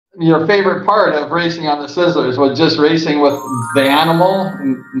your favorite part of racing on the Sizzlers was just racing with the animal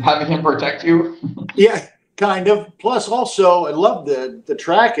and having him protect you? Yeah, kind of. Plus, also, I love the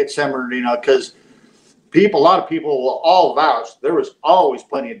track at San Bernardino because a lot of people will all vouch there was always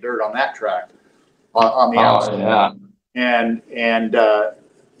plenty of dirt on that track on the Oh, outside. yeah. And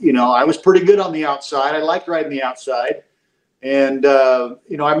you know, I was pretty good on the outside. I liked riding the outside. And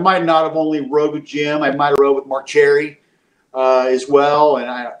you know, I might not have only rode with Jim. I might have rode with Mark Cherry as well. And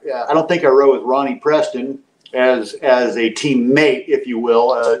I don't think I rode with Ronnie Preston as a teammate, if you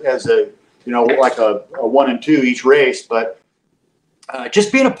will, as a, you know, like a 1 and 2 each race. But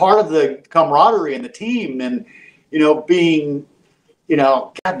just being a part of the camaraderie and the team, and you know, being, you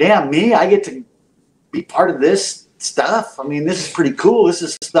know, goddamn me, I get to be part of this stuff. I mean, this is pretty cool. This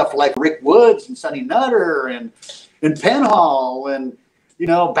is stuff like Rick Woods and Sonny Nutter and Penhall and, you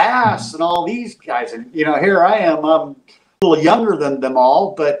know, Bass and all these guys. And, you know, here I am. I'm a little younger than them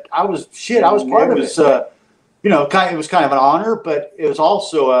all, but I was part of it. You know, it was kind of an honor, but it was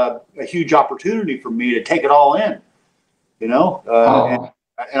also a huge opportunity for me to take it all in, you know,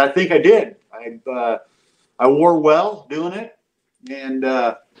 and I think I did. I wore well doing it, and,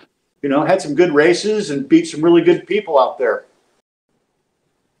 you know, had some good races and beat some really good people out there.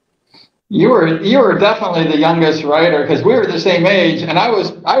 You were definitely the youngest rider because we were the same age, and I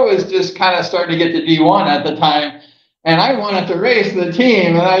was just kind of starting to get to D1 at the time, and I wanted to race the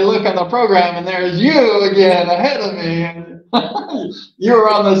team, and I look on the program, and there's you again ahead of me, and you were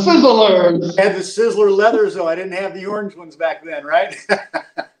on the Sizzlers. I had the Sizzler leathers, though I didn't have the orange ones back then, right?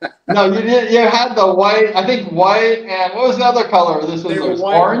 No, you did. You had the white. I think white, and what was the other color? This was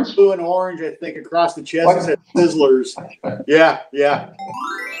white, orange, blue, and orange. I think across the chest it said Sizzlers. Yeah. Actually,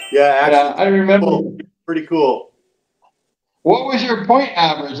 yeah, I remember. Cool. Pretty cool. What was your point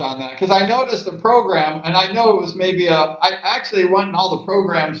average on that? Because I noticed the program, and I know it was maybe I actually went in all the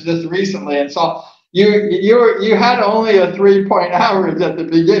programs just recently and saw you had only a 3-point average at the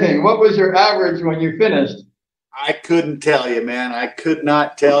beginning. What was your average when you finished? I couldn't tell you, man. I could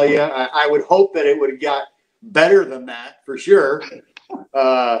not tell you. I would hope that it would have got better than that for sure.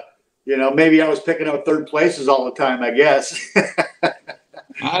 You know, maybe I was picking up third places all the time, I guess.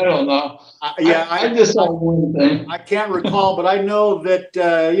 I don't know. I just saw one thing. I can't recall, but I know that,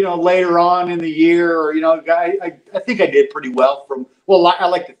 you know, later on in the year, or, you know, I think I did pretty well I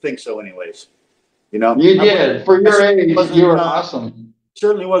like to think so anyways. You know, you did. For your age, you were awesome.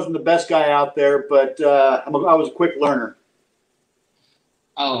 Certainly wasn't the best guy out there, but I was a quick learner.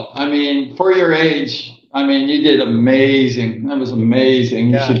 Oh, I mean, for your age, I mean, you did amazing. That was amazing.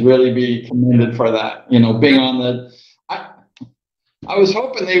 Yeah. You should really be commended for that. You know, being on the, I was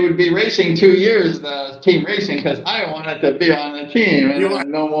hoping they would be racing 2 years, the team racing, because I wanted to be on the team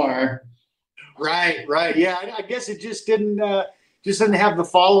and no more. Right. Yeah, I guess it just didn't have the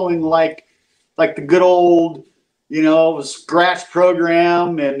following like the good old, you know, scratch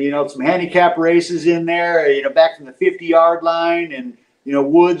program and, you know, some handicap races in there, you know, back from the 50-yard line, and, you know,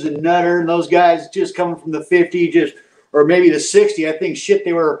 Woods and Nutter and those guys just coming from the 50, or maybe the 60. I think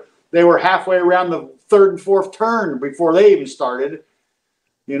they were halfway around the third and fourth turn before they even started,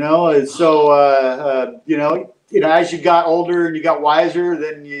 you know. And so, you know, as you got older and you got wiser,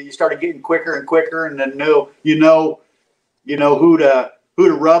 then you started getting quicker and quicker, and then you know who to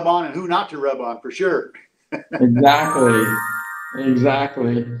rub on and who not to rub on for sure. Exactly.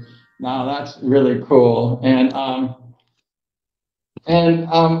 No, that's really cool. And I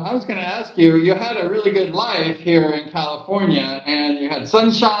was going to ask you, you had a really good life here in California, and you had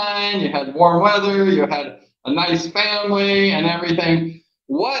sunshine, you had warm weather, you had a nice family and everything.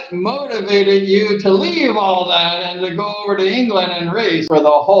 What motivated you to leave all that and to go over to England and race for the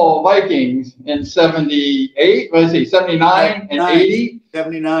whole Vikings in 78? Was he 79 and 80?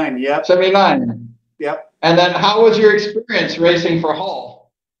 79, yep. 79. Yep. And then how was your experience racing for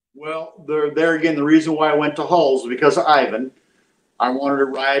Hull? Well, there again, the reason why I went to Hull is because of Ivan. I wanted to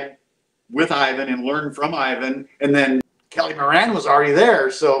ride with Ivan and learn from Ivan. And then Kelly Moran was already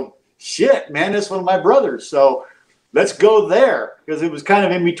there. So, shit, man, that's one of my brothers. So, let's go there, because it was kind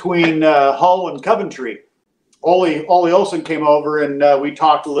of in between Hull and Coventry. Ole Olsen came over, and we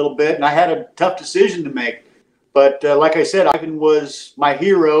talked a little bit, and I had a tough decision to make. But like I said, Ivan was my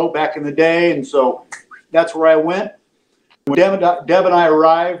hero back in the day, and so that's where I went. When Deb and I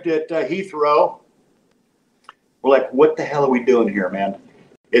arrived at Heathrow, we're like, what the hell are we doing here, man?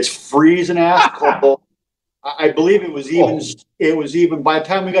 It's freezing ass cold. I believe it was even by the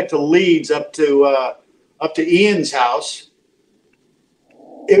time we got to Leeds up to Ian's house,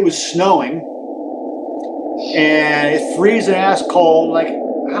 it was snowing, and it's freezing ass cold. Like,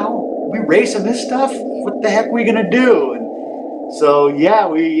 how are we racing this stuff? What the heck are we gonna do? And So yeah,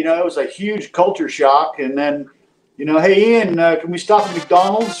 it was a huge culture shock. And then, hey Ian, can we stop at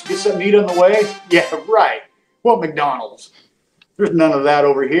McDonald's, get something to eat on the way? Yeah, right. What McDonald's? There's none of that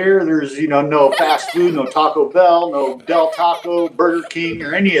over here. There's, no fast food, no Taco Bell, no Del Taco, Burger King,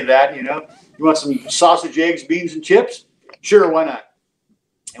 or any of that. You want some sausage, eggs, beans, and chips? Sure, why not?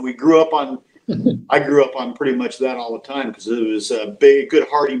 And I grew up on pretty much that all the time because it was a big, good,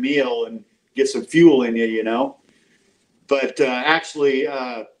 hearty meal and get some fuel in you. But actually,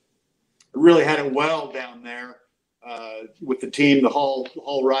 really had it well down there with the team, the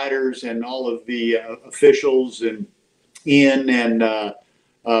Hall riders, and all of the officials, and Ian and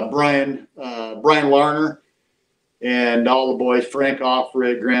Brian Larner, and all the boys, Frank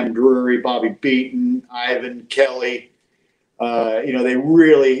Offred, Graham Drury, Bobby Beaton, Ivan, Kelly. They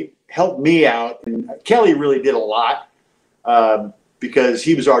really helped me out, and Kelly really did a lot because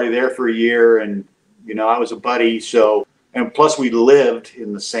he was already there for a year, and I was a buddy. So, and plus we lived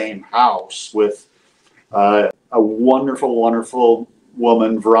in the same house with a wonderful, wonderful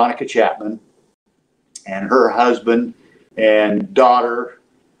woman, Veronica Chapman, and her husband and daughter,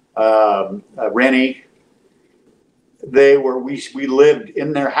 Rennie. We lived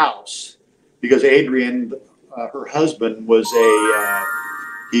in their house because Adrian, her husband, was a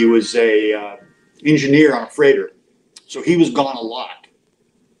engineer on a freighter, so he was gone a lot.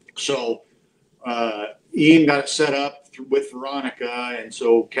 So Ian got it set up with Veronica, and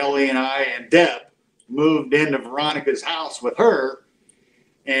so Kelly and I and Deb moved into Veronica's house with her,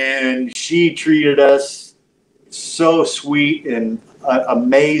 and she treated us so sweet and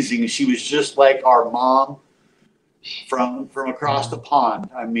amazing. She was just like our mom from across the pond.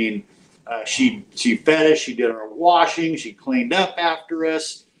 I mean, she fed us, she did our washing, she cleaned up after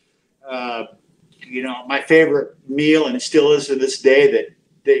us. My favorite meal, and it still is to this day,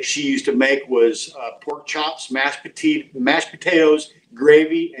 that she used to make was pork chops, mashed potatoes,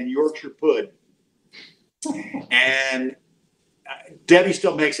 gravy, and Yorkshire pud. And Debbie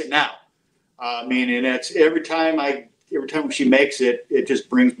still makes it now. And that's every time she makes it, it just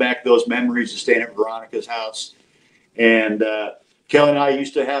brings back those memories of staying at Veronica's house. And Kelly and I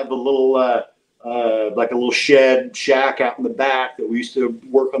used to have a little, like a little shack out in the back that we used to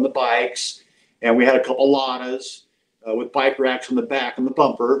work on the bikes. And we had a couple Ladas with bike racks on the back and the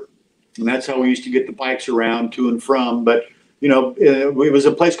bumper. And that's how we used to get the bikes around to and from. But, it was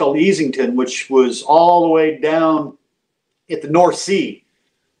a place called Easington, which was all the way down at the North Sea.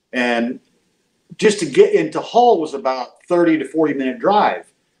 And just to get into Hull was about 30 to 40-minute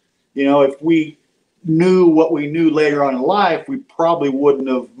drive. If we knew what we knew later on in life, we probably wouldn't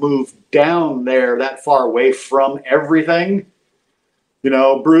have moved down there that far away from everything.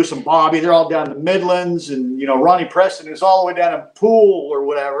 Bruce and Bobby, they're all down in the Midlands, and Ronnie Preston is all the way down in Poole or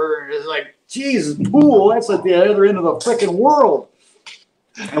whatever. It's like, Jesus, Poole, that's like the other end of the freaking world.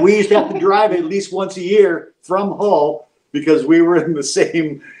 And we used to have to drive at least once a year from Hull because we were in the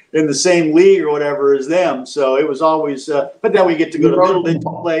same league or whatever as them. So it was always, but then we get to go to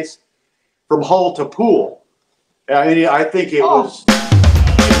Middleditch place from Hull to Poole. I think it must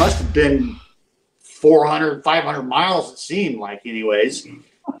have been 400, 500 miles, it seemed like, anyways.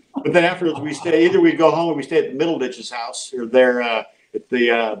 But then afterwards, either we'd go home or we stay at the Middleditch's house, or there at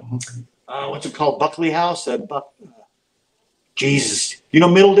the, what's it called, Buckley House? Jesus.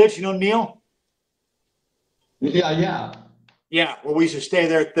 Middleditch? Neil? Yeah. Yeah, well, we used to stay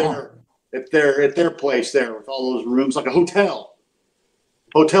there at their place there with all those rooms, like a hotel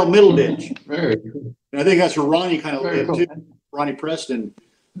Middleditch. Very cool. And I think that's where Ronnie kind of lived too, Ronnie Preston.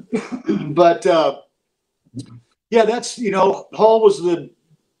 But yeah, that's Hull was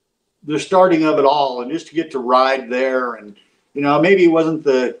the starting of it all, and just to get to ride there, and maybe it wasn't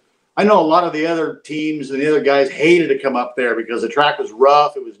I know a lot of the other teams and the other guys hated to come up there because the track was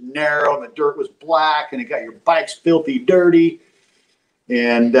rough, it was narrow, and the dirt was black, and it got your bikes filthy dirty.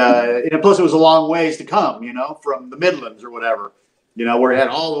 And plus it was a long ways to come, from the Midlands or whatever, where it had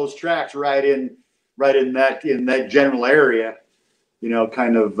all those tracks right in that general area,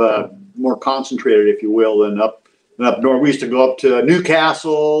 kind of more concentrated, if you will, than up north. We used to go up to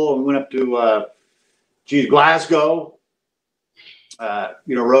Newcastle, and we went up to Glasgow.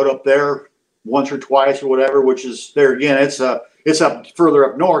 Rode up there once or twice or whatever, which is there again. It's up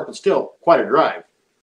further up north, but still quite a drive.